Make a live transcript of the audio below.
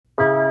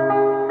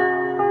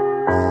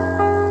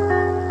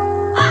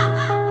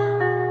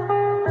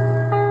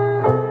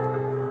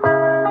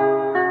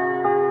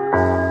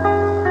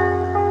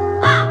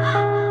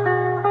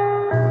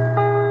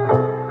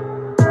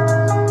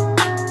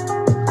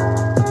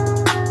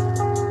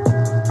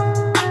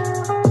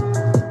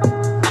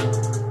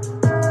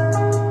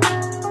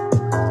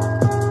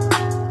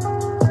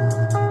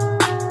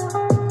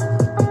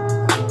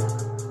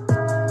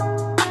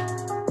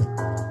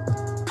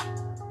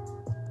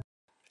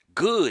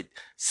good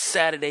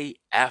Saturday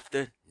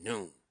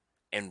afternoon,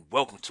 and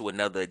welcome to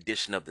another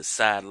edition of the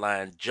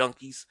Sideline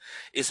Junkies.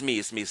 It's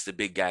the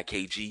big guy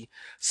KG,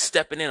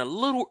 stepping in a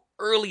little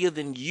earlier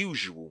than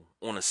usual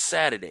on a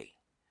Saturday.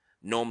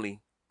 Normally,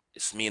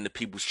 it's me and the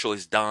People's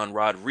Choice Don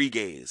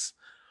Rodriguez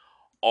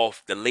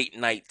off the late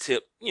night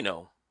tip,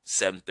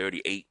 7:30,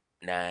 8,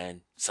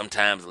 9,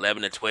 sometimes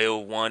 11 to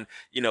 12, 1,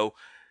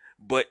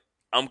 but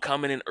I'm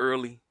coming in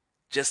early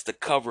just to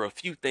cover a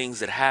few things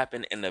that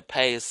happened in the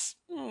past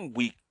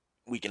week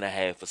and a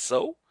half or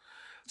so.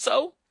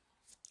 So,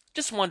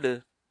 just wanted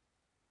to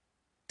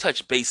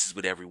touch bases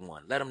with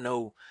everyone. Let them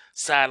know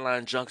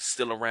Sideline Junk's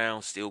still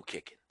around, still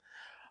kicking.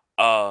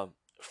 Uh,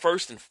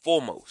 First and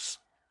foremost,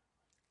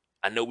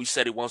 I know we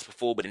said it once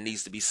before, but it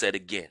needs to be said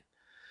again.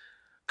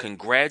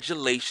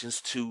 Congratulations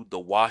to the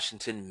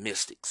Washington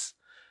Mystics.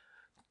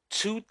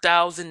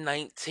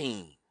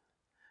 2019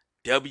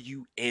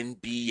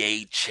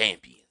 WNBA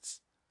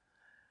champions.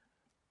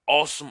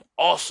 Awesome,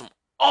 awesome,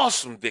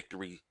 awesome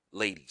victory,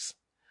 ladies.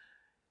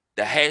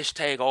 The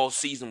hashtag all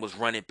season was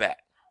run it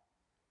back.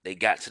 They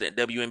got to the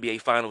WNBA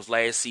finals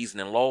last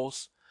season and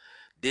lost.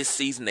 This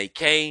season they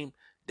came,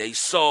 they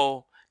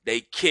saw,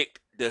 they kicked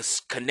the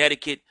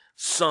Connecticut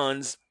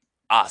Suns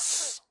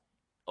ass.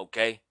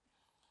 Okay?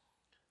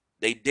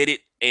 They did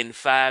it in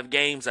 5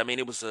 games. I mean,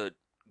 it was a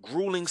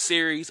grueling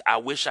series. I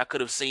wish I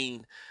could have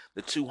seen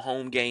the 2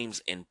 home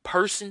games in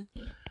person,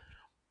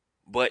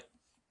 but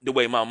the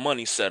way my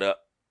money's set up,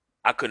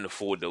 I couldn't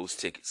afford those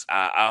tickets.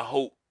 I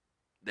hope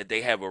that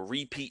they have a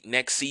repeat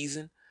next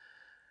season,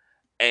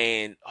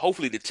 and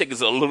hopefully the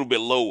tickets are a little bit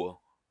lower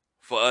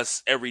for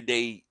us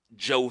everyday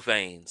Joe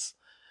fans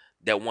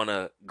that want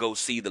to go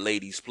see the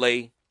ladies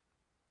play.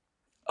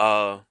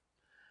 But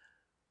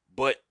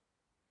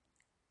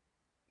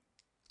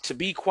to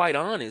be quite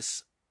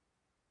honest,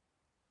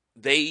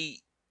 they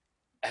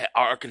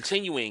are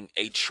continuing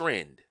a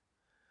trend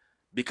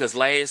because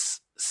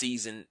last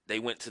season they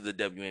went to the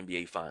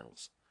WNBA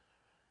finals,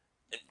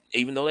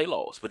 even though they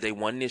lost, but they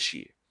won this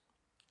year.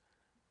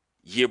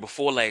 Year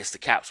before last, the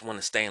Caps won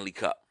the Stanley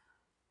Cup.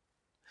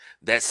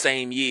 That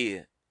same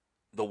year,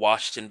 the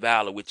Washington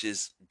Valor, which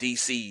is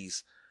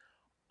DC's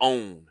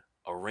own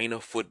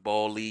Arena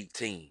Football League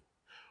team,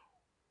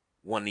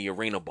 won the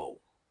Arena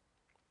Bowl.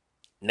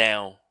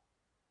 Now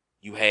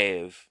you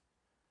have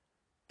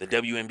the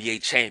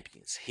WNBA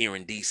champions here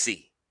in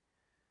DC.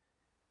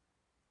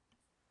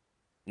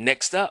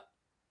 Next up,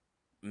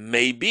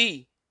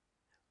 maybe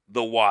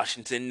the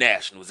Washington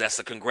Nationals. That's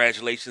a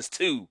congratulations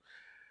to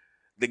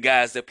the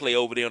guys that play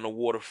over there on the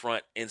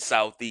waterfront in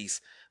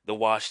Southeast, the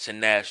Washington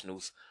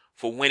Nationals,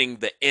 for winning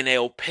the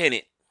NL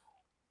pennant.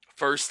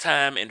 First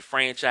time in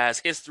franchise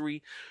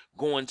history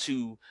going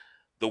to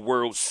the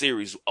World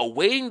Series,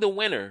 awaiting the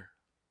winner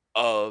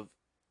of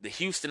the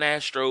Houston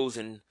Astros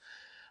and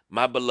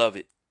my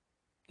beloved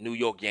New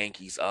York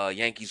Yankees.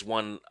 Yankees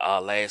won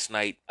last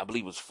night. I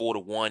believe it was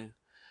 4-1.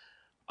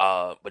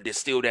 But they're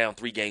still down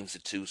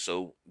 3-2.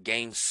 So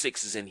game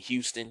 6 is in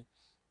Houston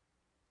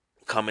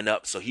coming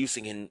up. So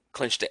Houston can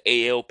clinch the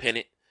AL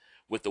pennant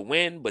with the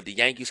win, but the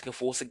Yankees can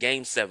force a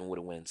game 7 with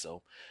a win.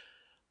 So,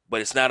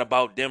 but it's not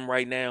about them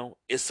right now.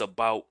 It's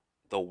about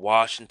the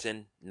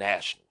Washington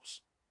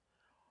Nationals.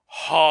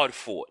 Hard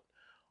fought.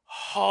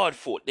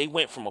 They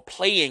went from a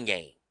play-in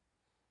game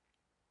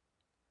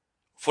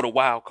for the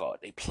wild card.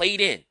 They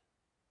played in,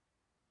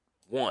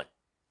 won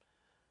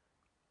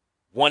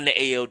the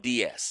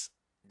ALDS,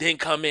 then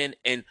come in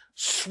and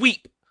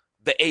sweep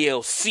the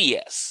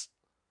ALCS.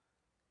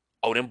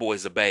 Oh, them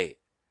boys are bad.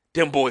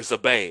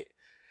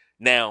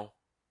 Now,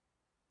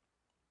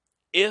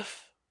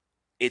 if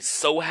it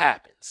so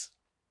happens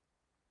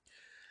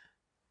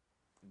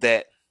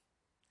that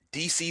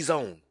DC's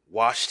own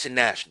Washington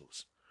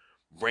Nationals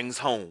brings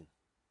home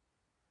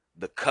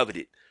the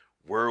coveted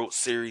World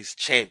Series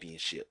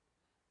championship,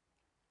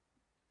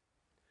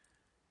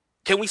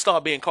 can we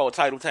start being called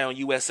Titletown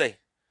USA?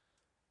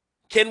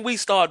 Can we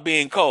start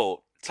being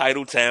called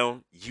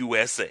Titletown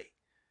USA?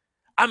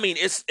 I mean,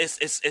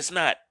 it's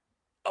not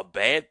a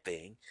bad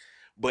thing,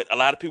 but a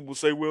lot of people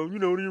say, well,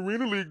 the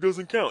Arena League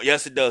doesn't count.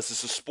 Yes, it does.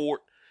 It's a sport.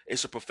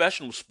 It's a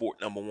professional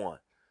sport, number one,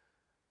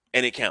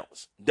 and it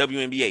counts.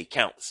 WNBA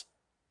counts.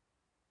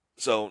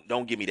 So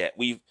don't give me that.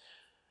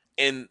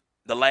 In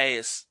the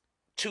last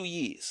 2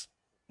 years,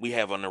 we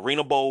have an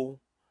Arena Bowl,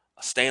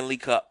 a Stanley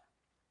Cup,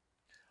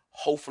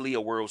 hopefully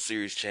a World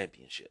Series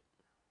championship.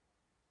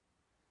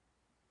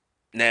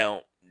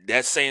 Now,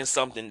 that's saying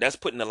something. That's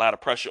putting a lot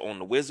of pressure on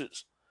the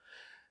Wizards.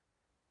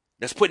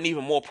 That's putting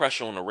even more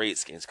pressure on the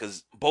Redskins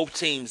because both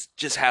teams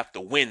just have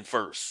to win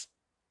first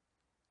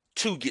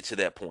to get to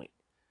that point.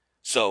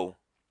 So,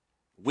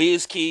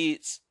 Wiz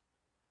kids,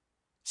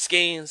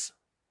 Skins,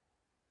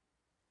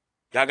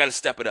 y'all got to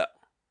step it up.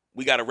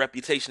 We got a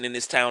reputation in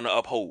this town to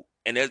uphold,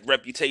 and that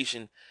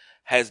reputation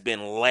has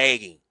been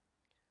lagging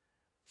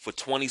for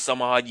 20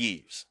 some odd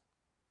years.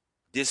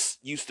 This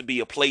used to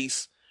be a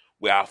place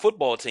where our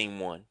football team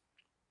won.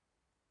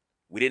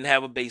 We didn't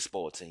have a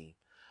baseball team.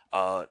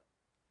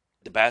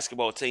 The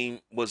basketball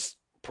team was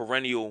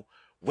perennial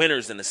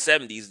winners in the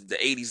 70s, the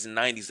 80s, and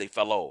 90s, they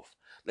fell off.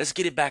 Let's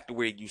get it back to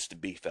where it used to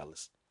be,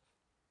 fellas.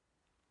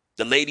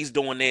 The ladies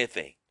doing their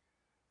thing.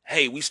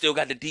 Hey, we still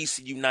got the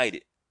DC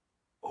United,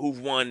 who've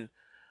won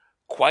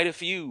quite a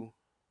few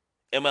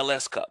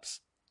MLS Cups.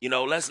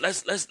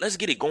 Let's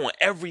get it going.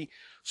 Every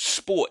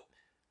sport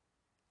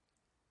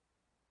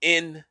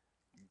in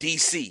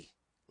DC,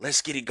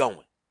 let's get it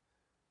going.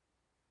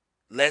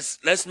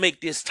 Let's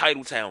make this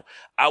title town.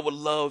 I would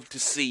love to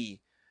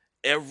see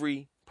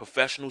every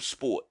professional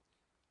sport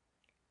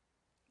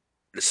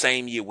the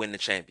same year win the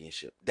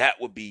championship.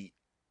 That would be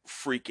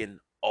freaking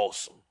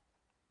awesome.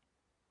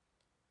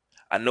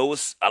 I know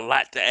it's a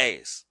lot to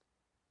ask,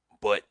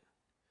 but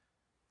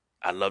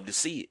I love to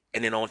see it.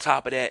 And then on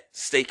top of that,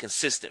 stay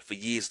consistent for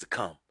years to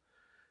come.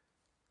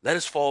 Let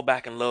us fall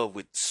back in love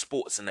with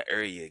sports in the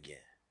area again.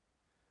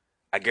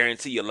 I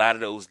guarantee you a lot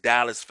of those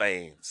Dallas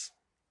fans,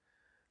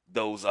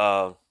 those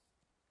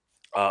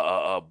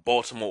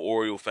Baltimore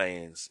Oriole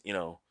fans,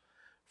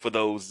 for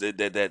those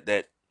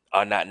that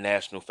are not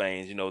national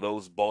fans,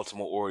 those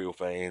Baltimore Oriole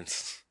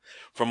fans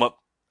from up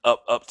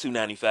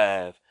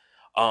 295.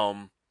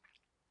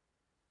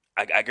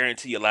 I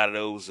guarantee you a lot of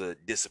those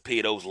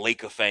disappear. Those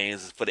Laker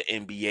fans for the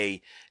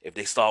NBA, if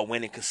they start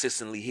winning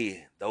consistently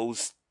here,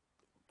 those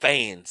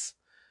fans,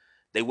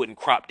 they wouldn't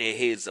crop their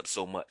heads up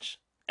so much.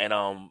 And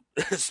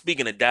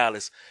speaking of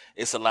Dallas,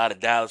 it's a lot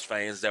of Dallas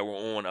fans that were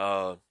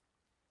on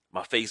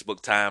my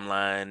Facebook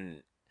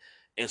timeline,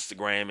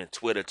 Instagram, and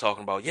Twitter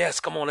talking about, yes,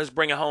 come on, let's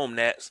bring it home,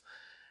 Nats.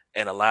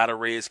 And a lot of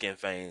Redskin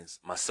fans,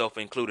 myself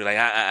included, like,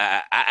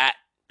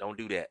 don't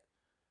do that.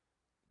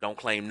 Don't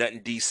claim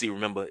nothing DC.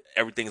 Remember,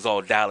 everything's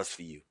all Dallas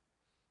for you.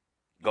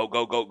 Go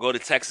to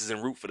Texas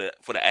and root for the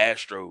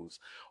Astros,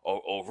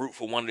 or root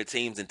for one of the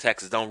teams in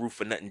Texas. Don't root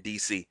for nothing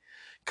DC,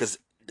 because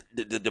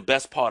the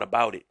best part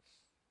about it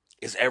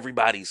is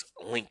everybody's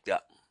linked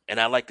up, and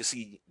I like to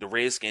see the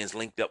Redskins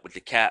linked up with the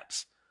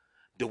Caps,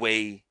 the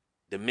way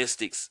the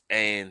Mystics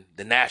and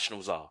the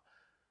Nationals are,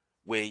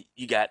 where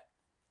you got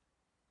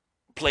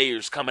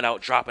players coming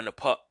out dropping the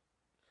puck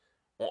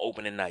on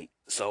opening night.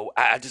 So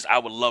I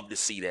would love to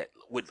see that.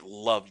 Would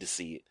love to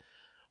see it,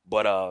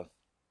 but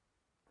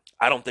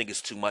I don't think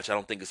it's too much. I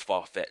don't think it's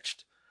far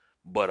fetched.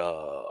 But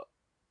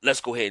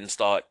let's go ahead and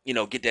start.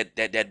 Get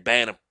that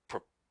banner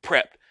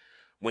prepped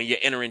when you're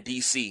entering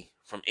DC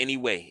from any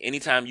way.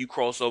 Anytime you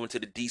cross over to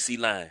the DC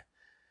line,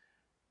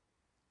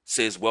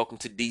 says "Welcome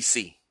to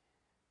DC,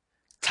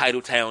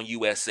 Titletown,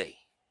 USA."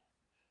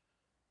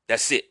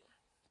 That's it.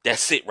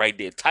 That's it right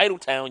there.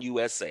 Titletown,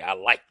 USA. I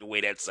like the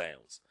way that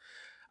sounds.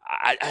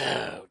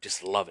 I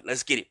just love it.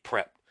 Let's get it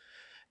prepped.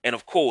 And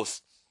of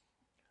course,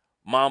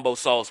 Mambo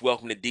Sauce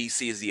Welcome to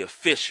DC is the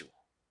official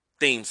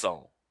theme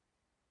song.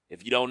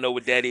 If you don't know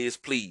what that is,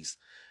 please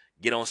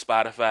get on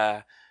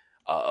Spotify,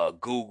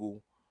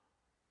 Google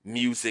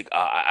Music,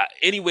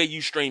 anywhere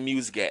you stream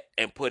music at,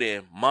 and put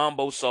in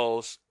Mambo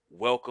Sauce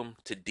Welcome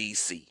to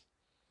DC.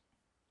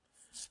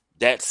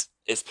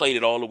 It's played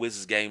at all the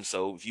Wizards games,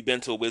 so if you've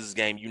been to a Wizards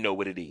game, you know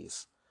what it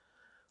is.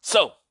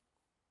 So,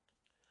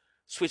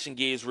 switching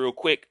gears real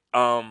quick.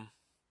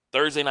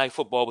 Thursday night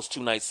football was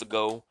 2 nights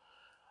ago.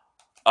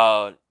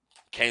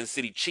 Kansas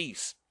City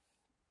Chiefs,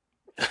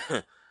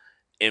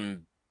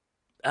 and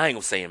I ain't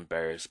gonna say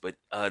embarrassed, but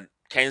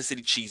Kansas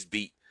City Chiefs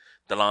beat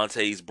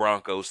Delante's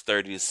Broncos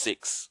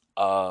 30-6.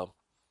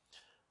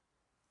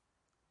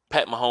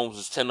 Pat Mahomes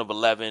was 10 of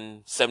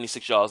 11,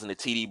 76 yards in the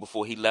TD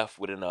before he left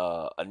with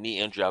a knee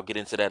injury. I'll get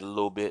into that a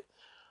little bit.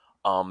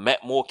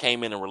 Matt Moore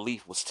came in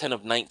relief, was 10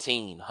 of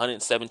 19,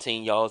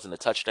 117 yards and a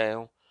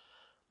touchdown.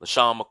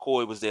 LaShawn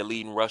McCoy was their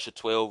leading rusher,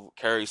 12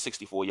 carries,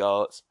 64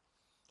 yards.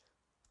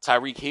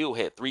 Tyreek Hill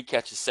had 3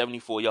 catches,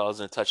 74 yards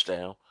and a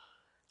touchdown.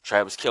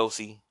 Travis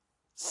Kelce,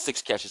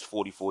 6 catches,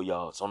 44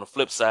 yards. On the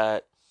flip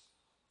side,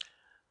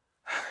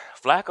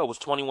 Flacco was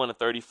 21 of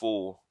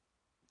 34,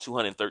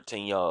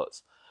 213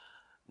 yards.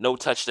 No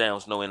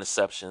touchdowns, no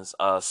interceptions.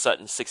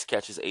 Sutton, 6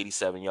 catches,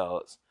 87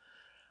 yards.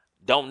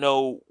 Don't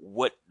know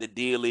what the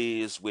deal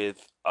is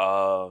with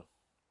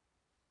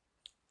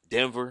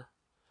Denver.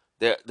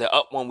 They're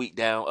up 1 week,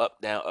 down,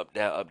 up, down, up,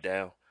 down, up,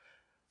 down.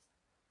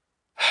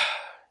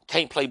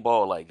 Can't play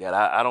ball like that.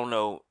 I don't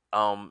know.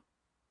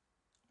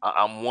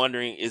 I'm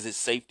wondering, is it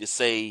safe to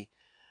say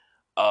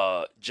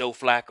Joe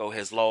Flacco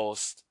has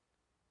lost?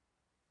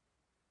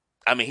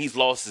 I mean, he's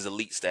lost his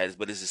elite status,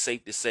 but is it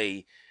safe to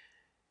say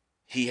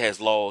he has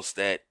lost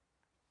that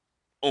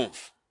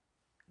oomph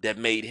that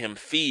made him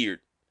feared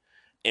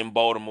in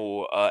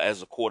Baltimore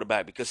as a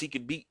quarterback, because he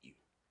could beat you?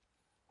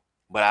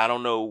 But I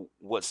don't know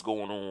what's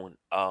going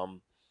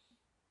on.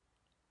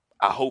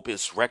 I hope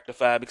it's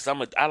rectified, because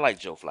I like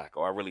Joe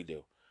Flacco. I really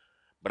do.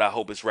 But I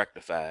hope it's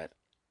rectified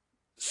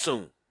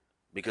soon,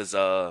 because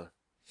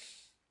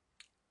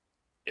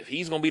if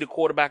he's going to be the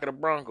quarterback of the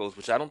Broncos,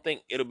 which I don't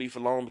think it'll be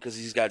for long, because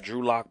he's got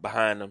Drew Lock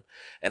behind him.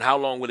 And how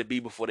long will it be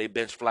before they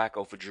bench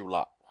Flacco for Drew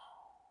Lock?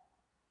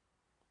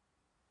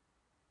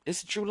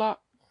 Is it Drew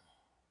Lock?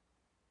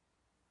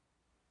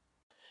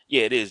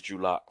 Yeah, it is Drew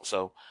Lock.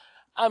 So,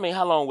 I mean,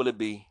 how long will it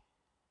be?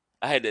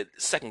 I had to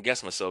second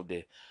guess myself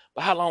there.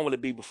 But how long will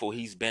it be before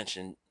he's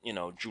benching,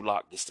 Drew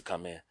Lock gets to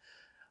come in?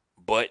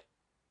 But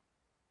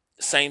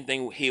same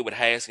thing here with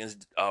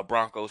Haskins,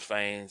 Broncos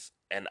fans,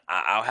 and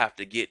I'll have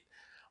to get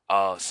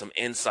some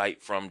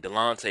insight from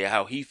Delonte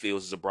how he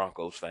feels as a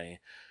Broncos fan.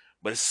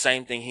 But it's the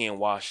same thing here in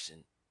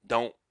Washington.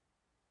 Don't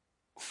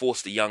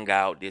force the young guy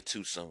out there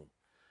too soon.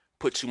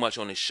 Put too much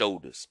on his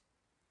shoulders.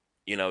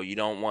 You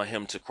don't want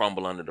him to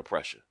crumble under the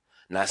pressure.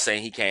 Not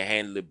saying he can't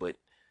handle it, but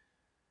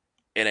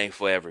it ain't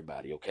for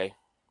everybody, okay?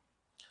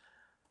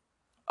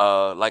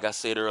 Like I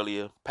said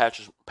earlier,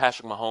 Patrick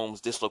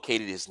Mahomes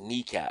dislocated his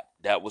kneecap.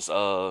 That was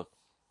a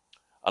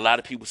lot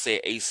of people say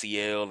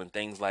ACL and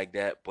things like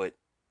that, but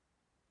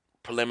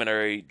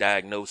preliminary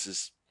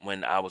diagnosis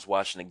when I was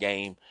watching the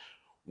game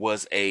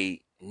was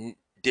a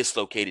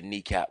dislocated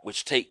kneecap,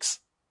 which takes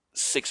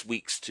 6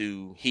 weeks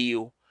to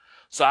heal.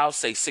 So I'll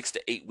say 6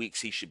 to 8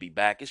 weeks he should be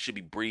back. It should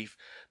be brief.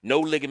 No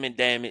ligament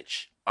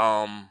damage.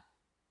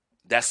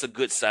 That's a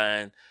good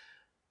sign.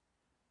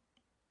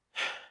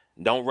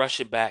 Don't rush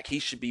it back. He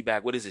should be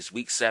back. What is this,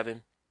 week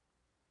 7?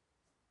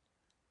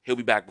 He'll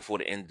be back before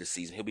the end of the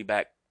season. He'll be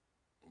back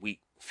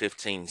week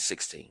 15,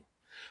 16.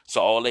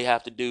 So all they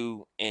have to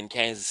do in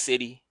Kansas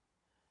City,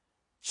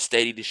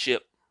 steady the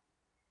ship,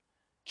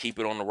 keep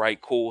it on the right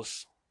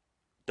course.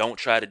 Don't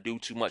try to do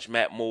too much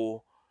Matt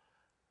Moore.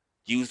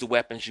 Use the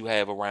weapons you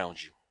have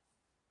around you.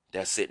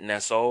 That's it and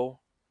that's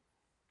all.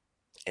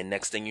 And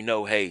next thing you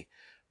know, hey,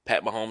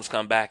 Pat Mahomes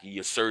come back and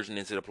you're surging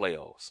into the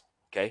playoffs.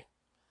 Okay?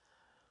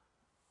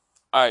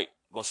 All right,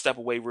 going to step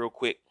away real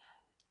quick.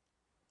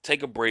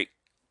 Take a break.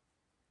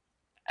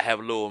 I have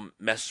a little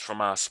message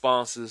from our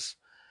sponsors.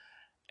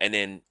 And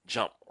then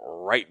jump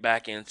right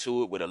back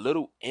into it with a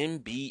little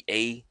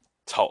NBA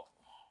talk.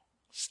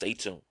 Stay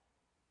tuned.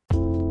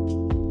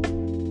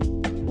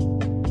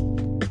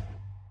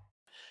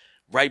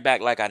 Right back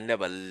like I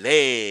never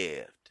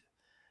left.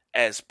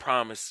 As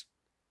promised,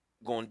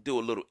 going to do a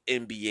little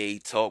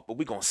NBA talk, but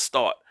we're going to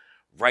start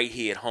right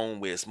here at home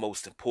where it's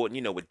most important.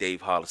 You know what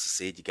Dave Hollister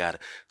said, you got to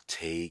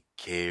take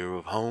care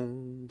of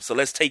home. So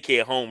let's take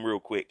care of home real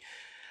quick.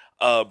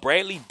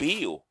 Bradley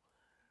Beal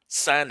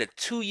signed a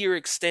 2-year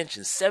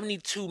extension,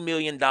 $72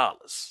 million.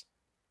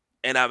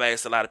 And I've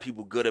asked a lot of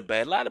people good or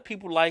bad. A lot of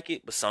people like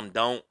it, but some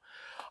don't.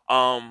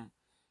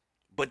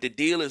 But the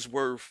deal is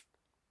worth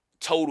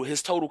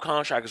his total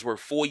contract is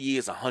worth 4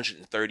 years,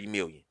 $130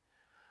 million.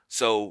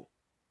 So,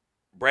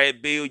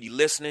 Brad Beal, you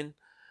listening?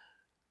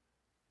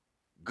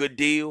 Good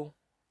deal.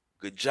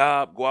 Good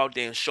job. Go out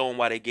there and show them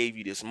why they gave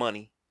you this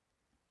money.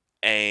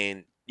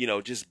 And,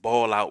 just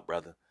ball out,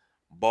 brother.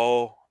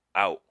 Ball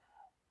out.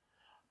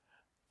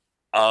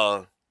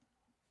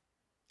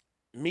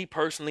 Me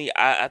personally,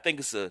 I think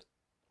it's a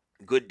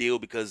good deal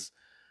because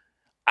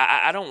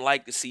I don't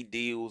like to see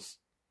deals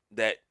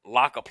that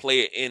lock a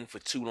player in for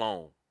too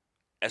long,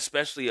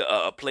 especially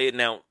a player.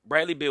 Now,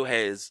 Bradley Beal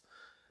has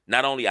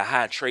not only a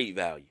high trade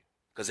value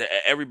because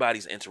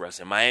everybody's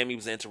interested. Miami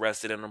was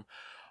interested in him.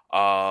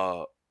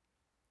 The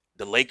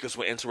Lakers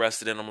were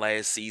interested in him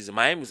last season.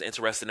 Miami was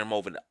interested in him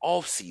over the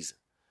offseason.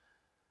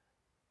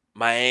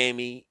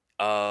 Miami,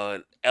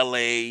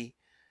 LA,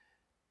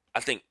 I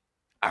think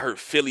I heard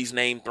Philly's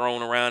name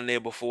thrown around there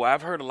before.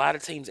 I've heard a lot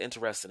of teams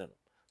interested in him.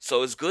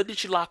 So it's good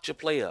that you locked your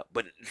play up.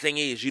 But the thing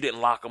is, you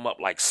didn't lock him up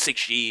like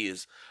 6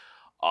 years,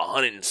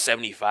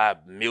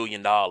 $175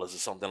 million or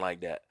something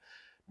like that.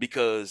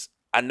 Because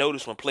I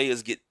notice when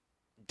players get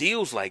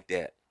deals like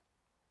that,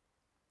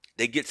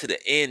 they get to the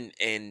end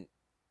and,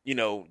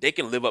 they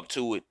can live up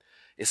to it.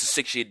 It's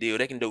a 6-year deal.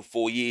 They can do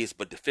 4 years,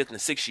 but the 5th and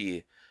 6th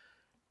year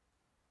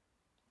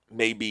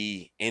may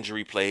be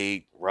injury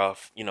plagued,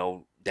 rough,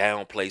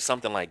 downplay,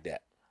 something like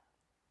that.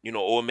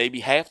 Or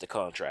maybe half the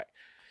contract.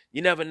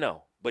 You never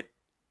know. But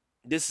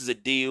this is a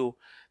deal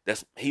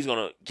he's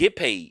going to get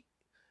paid,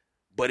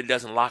 but it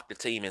doesn't lock the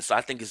team in. So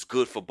I think it's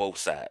good for both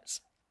sides.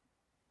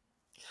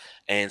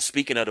 And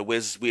speaking of the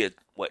Wizards, we're,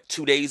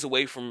 2 days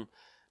away from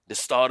the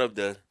start of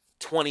the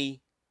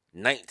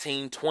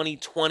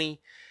 2019-2020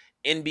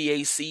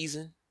 NBA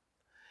season.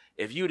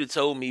 If you'd have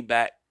told me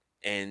back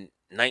in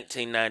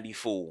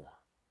 1994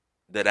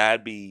 that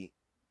I'd be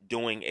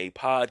doing a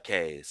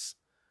podcast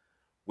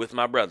with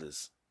my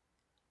brothers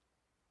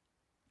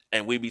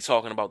and we'd be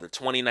talking about the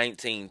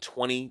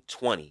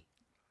 2019-2020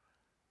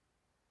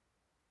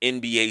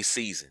 NBA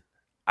season,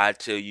 I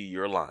tell you,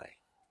 you're lying.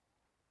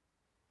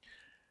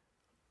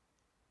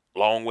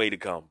 Long way to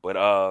come, but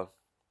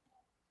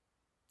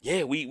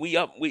yeah, we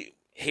up.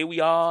 Here we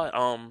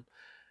are.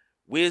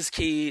 Wiz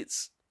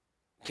Kids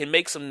can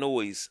make some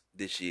noise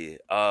this year.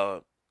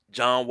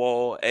 John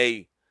Wall,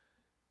 hey,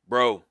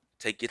 bro,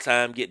 take your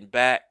time getting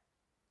back.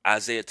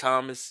 Isaiah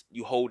Thomas,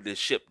 you hold the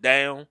ship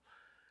down.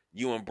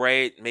 You and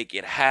Brad make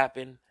it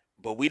happen.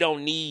 But we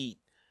don't need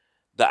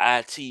the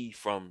IT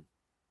from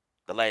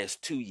the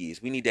last 2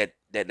 years. We need that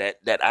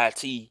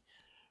IT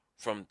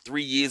from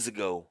 3 years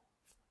ago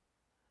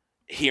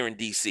here in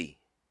DC.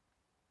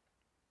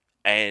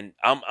 And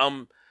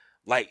I'm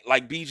like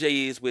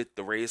BJ is with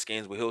the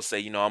Redskins, where he'll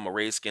say, I'm a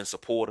Redskin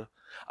supporter.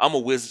 I'm a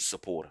Wizards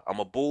supporter. I'm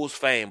a Bulls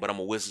fan, but I'm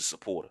a Wizards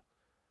supporter.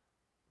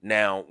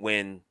 Now,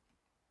 when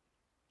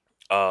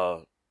uh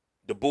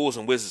the Bulls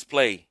and Wizards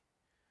play,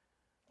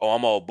 oh,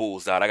 I'm all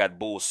Bulls out. I got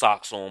Bulls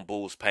socks on,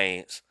 Bulls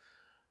pants,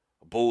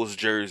 a Bulls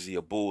jersey,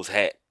 a Bulls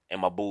hat,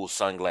 and my Bulls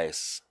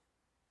sunglasses.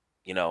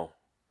 You know,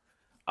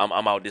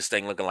 I'm out this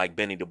thing looking like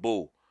Benny the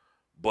Bull.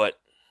 But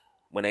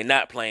when they're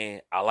not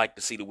playing, I like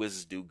to see the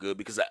Wizards do good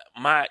because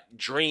my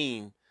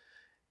dream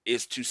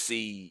is to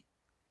see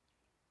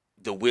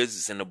the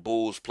Wizards and the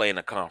Bulls play in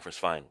the conference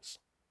finals.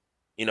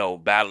 You know,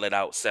 battle it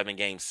out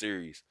 7-game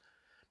series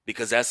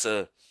because that's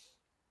a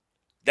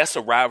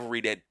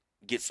rivalry that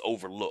gets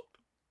overlooked.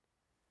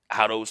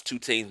 How those two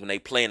teams, when they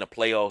play in the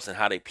playoffs and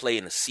how they play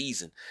in the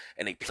season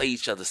and they play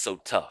each other so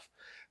tough.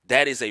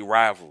 That is a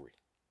rivalry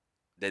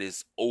that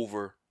is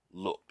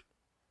overlooked.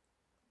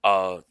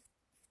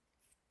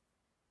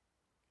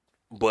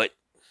 But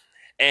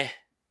in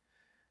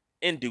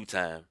due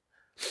time.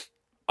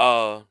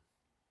 But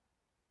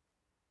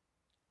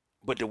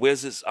the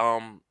Wizards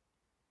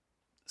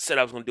said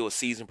I was gonna do a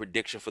season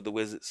prediction for the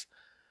Wizards.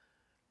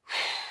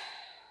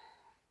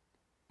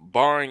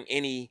 Barring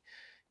any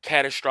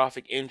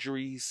catastrophic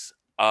injuries,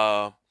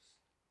 I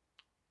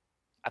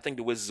think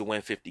the Wizards will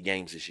win 50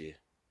 games this year.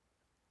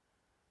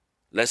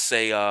 Let's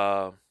say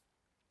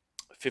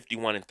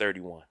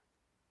 51-31.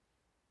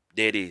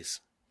 There it is.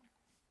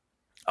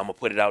 I'm gonna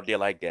put it out there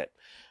like that.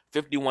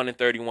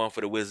 51-31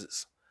 for the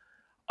Wizards.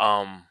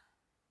 Up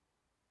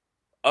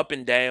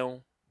and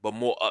down, but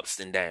more ups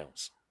than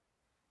downs.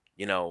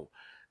 You know,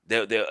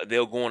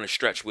 they'll go on a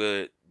stretch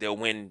where they'll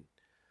win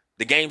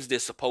the games they're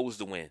supposed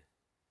to win.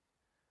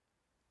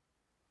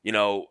 You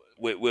know,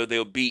 where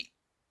they'll beat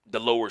the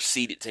lower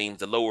seeded teams,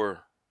 the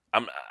lower,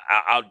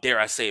 out dare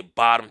I say,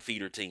 bottom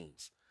feeder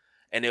teams,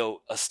 and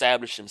they'll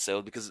establish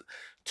themselves. Because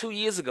 2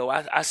 years ago,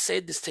 I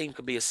said this team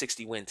could be a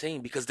 60-win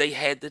team because they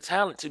had the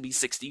talent to be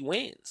 60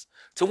 wins,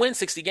 to win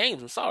 60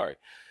 games. I'm sorry,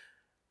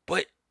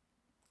 but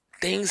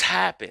things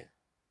happen,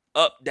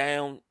 up,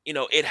 down. You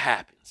know, it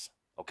happens.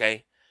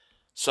 Okay,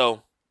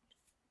 so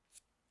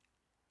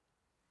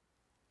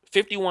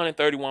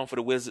 51-31 for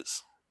the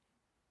Wizards.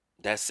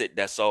 That's it.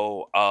 That's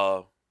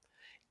all.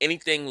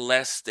 Anything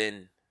less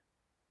than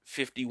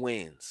 50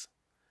 wins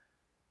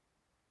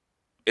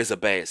is a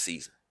bad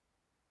season.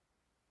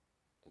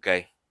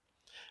 Okay?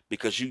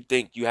 Because you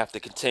think you have to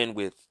contend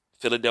with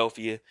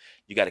Philadelphia,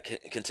 you got to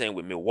contend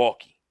with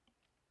Milwaukee.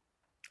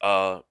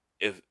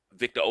 If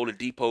Victor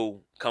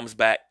Oladipo comes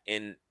back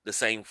in the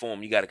same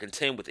form, you got to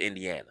contend with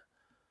Indiana.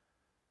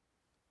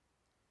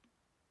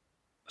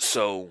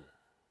 So,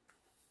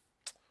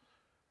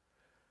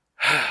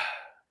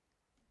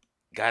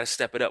 got to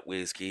step it up,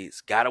 Wiz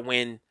kids. Got to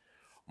win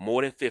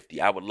more than 50.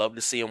 I would love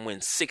to see them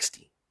win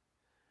 60.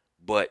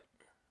 But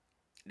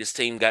this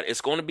team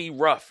it's going to be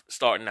rough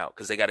starting out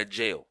because they got a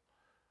jail.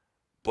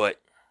 But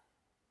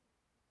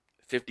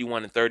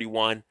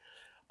 51-31,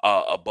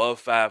 above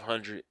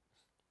 500.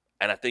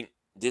 And I think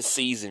this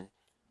season,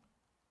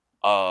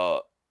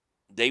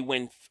 they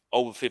win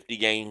over 50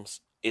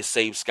 games. It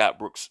saves Scott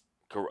Brooks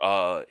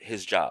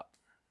his job.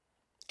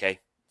 Okay.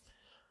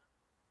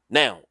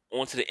 Now,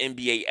 on to the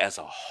NBA as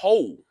a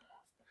whole.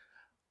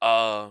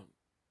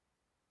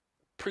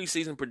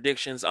 Preseason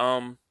predictions.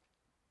 I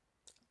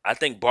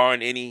think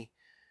barring any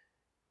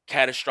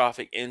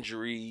catastrophic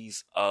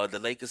injuries, the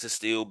Lakers will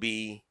still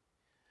be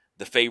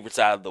the favorites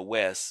out of the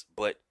West,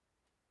 but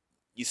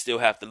you still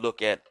have to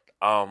look at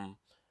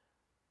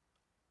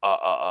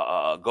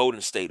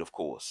Golden State, of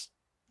course,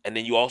 and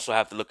then you also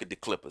have to look at the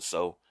Clippers.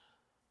 So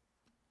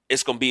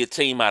it's gonna be a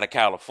team out of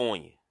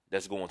California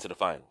that's going to the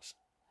finals.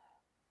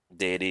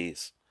 There it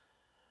is.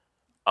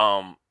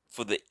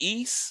 For the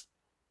East,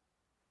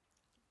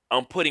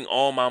 I'm putting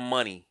all my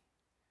money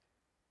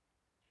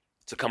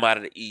to come out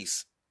of the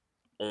East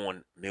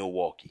on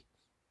Milwaukee.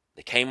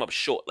 They came up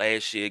short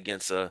last year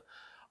against a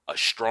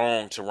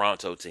strong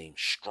Toronto team.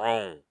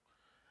 Strong.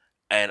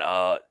 And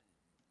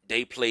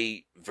they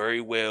played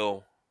very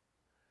well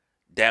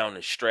down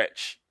the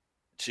stretch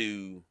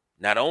to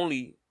not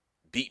only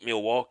beat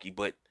Milwaukee,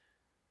 but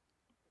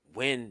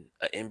win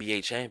an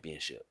NBA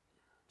championship.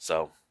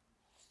 So,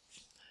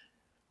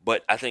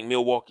 but I think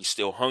Milwaukee's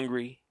still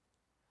hungry.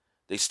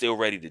 They still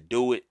ready to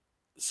do it.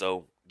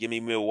 So give me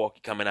Milwaukee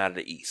coming out of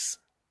the East.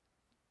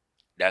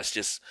 That's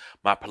just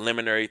my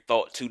preliminary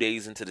thought 2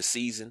 days into the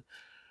season.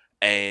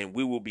 And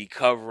we will be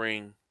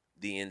covering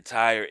the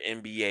entire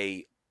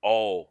NBA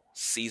all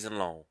season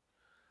long.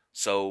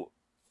 So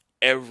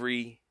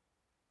every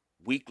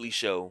weekly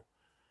show,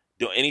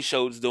 any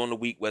shows during the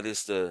week, whether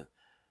it's the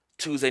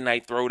Tuesday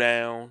night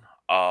throwdown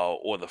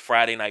or the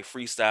Friday night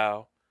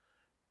freestyle,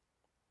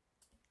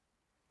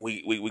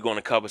 we're going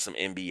to cover some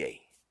NBA.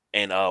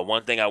 And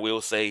one thing I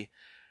will say,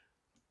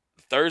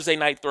 Thursday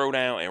night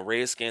throwdown and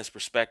Redskins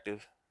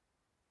perspective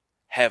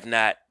have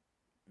not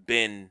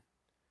been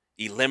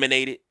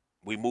eliminated.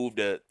 We moved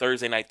the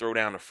Thursday night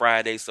throwdown to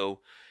Friday, so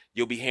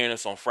you'll be hearing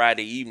us on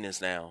Friday evenings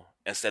now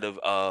instead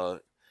of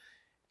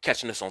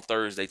catching us on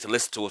Thursday to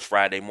listen to us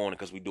Friday morning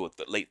because we do it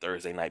late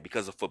Thursday night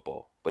because of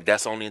football. But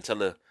that's only until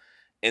the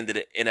end of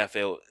the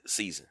NFL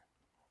season,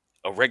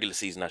 a regular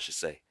season, I should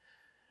say.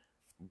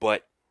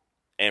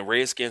 And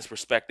Redskins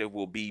Perspective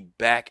will be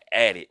back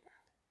at it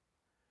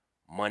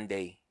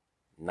Monday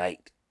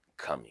night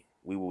coming.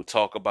 We will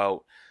talk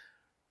about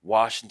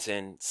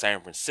Washington,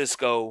 San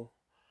Francisco.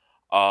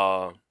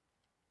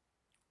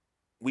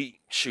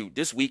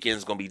 This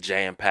weekend's gonna be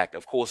jam-packed.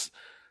 Of course,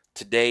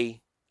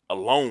 today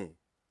alone,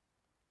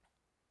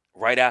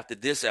 right after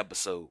this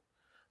episode,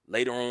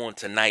 later on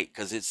tonight,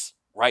 because it's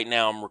right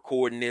now I'm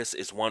recording this,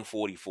 it's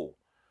 1:44.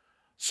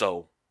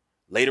 So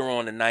later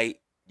on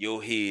tonight,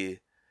 you'll hear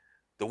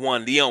the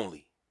one, the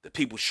only, the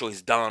People's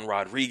Choice Don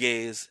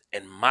Rodriguez,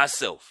 and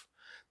myself,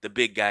 the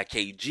big guy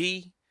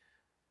KG,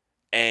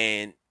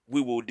 and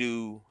we will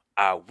do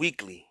our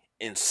weekly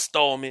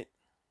installment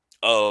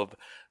of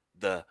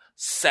the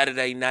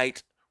Saturday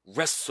Night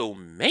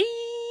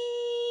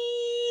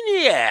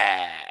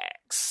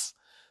WrestleManiacs.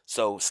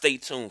 So stay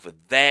tuned for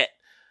that.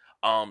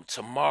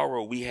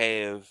 Tomorrow we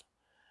have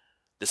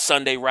the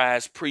Sunday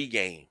Rise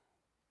pregame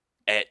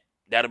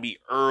that'll be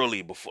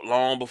early,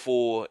 long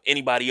before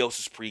anybody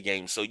else's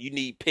pregame. So you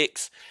need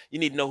picks. You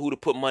need to know who to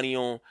put money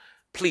on.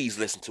 Please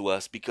listen to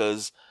us,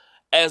 because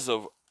as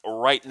of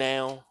right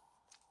now,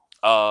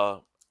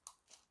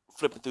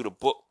 flipping through the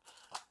book,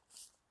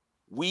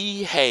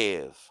 we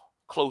have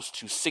close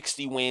to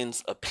 60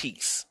 wins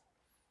apiece.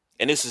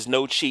 And this is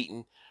no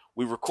cheating.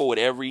 We record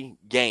every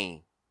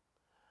game.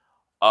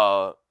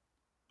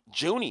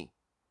 Junie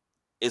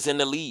is in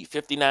the lead,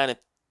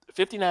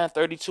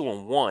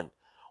 59-32-1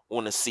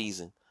 on the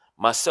season.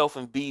 Myself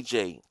and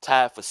BJ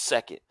tied for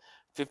second,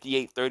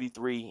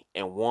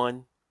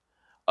 58-33-1.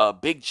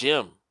 Big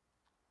Jim,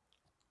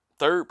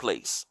 third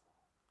place,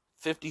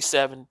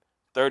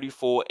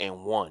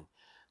 57-34-1.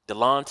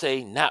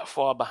 Delonte not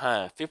far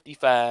behind,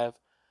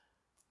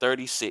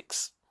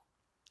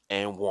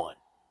 55-36-1.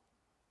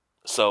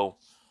 So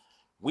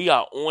we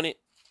are on it,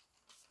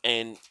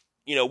 and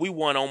we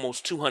won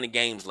almost 200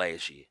 games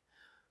last year.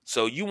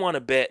 So you want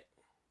to bet,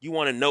 you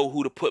want to know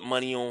who to put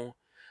money on,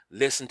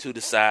 listen to the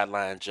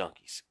Sideline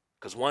Junkies.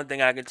 Because one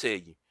thing I can tell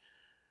you,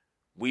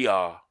 we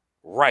are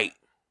right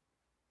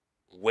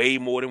way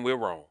more than we're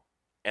wrong.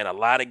 And a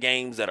lot of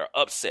games that are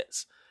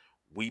upsets,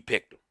 we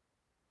picked them.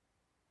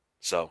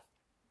 So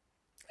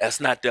that's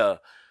not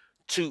the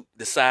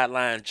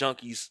Sideline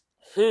Junkies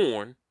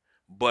horn,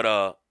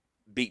 but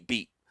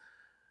beat.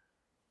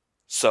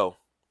 So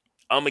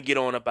I'm going to get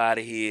on up out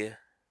of here.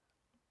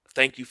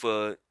 Thank you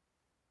for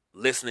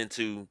listening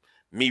to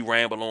me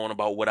ramble on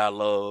about what I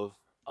love.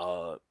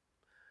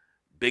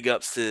 Big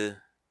ups to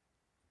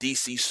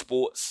DC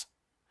Sports.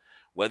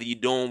 Whether you're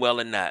doing well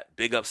or not,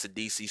 big ups to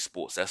DC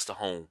Sports. That's the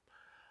home.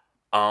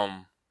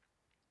 I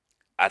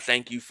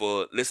thank you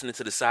for listening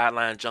to the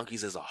Sideline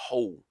Junkies as a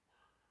whole.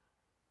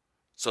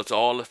 So to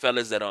all the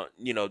fellas that are,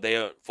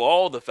 for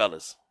all the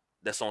fellas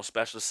that's on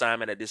special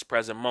assignment at this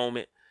present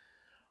moment,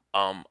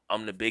 I'm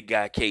the big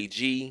guy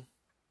KG.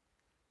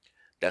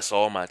 That's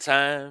all my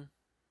time.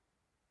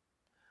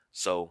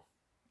 So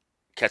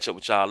catch up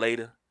with y'all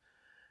later.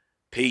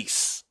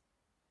 Peace.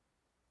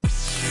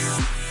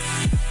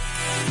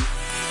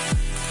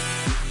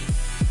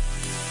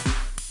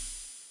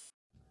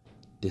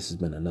 This has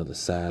been another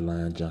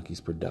Sideline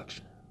Junkies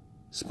production,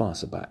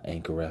 sponsored by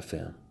Anchor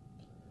FM.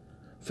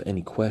 For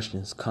any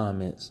questions,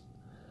 comments,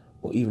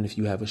 or even if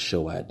you have a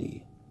show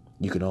idea,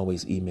 you can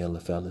always email the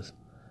fellas,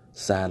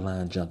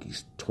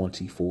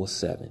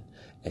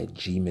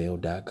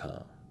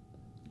 sidelinejunkies247@gmail.com.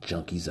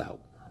 Junkies out.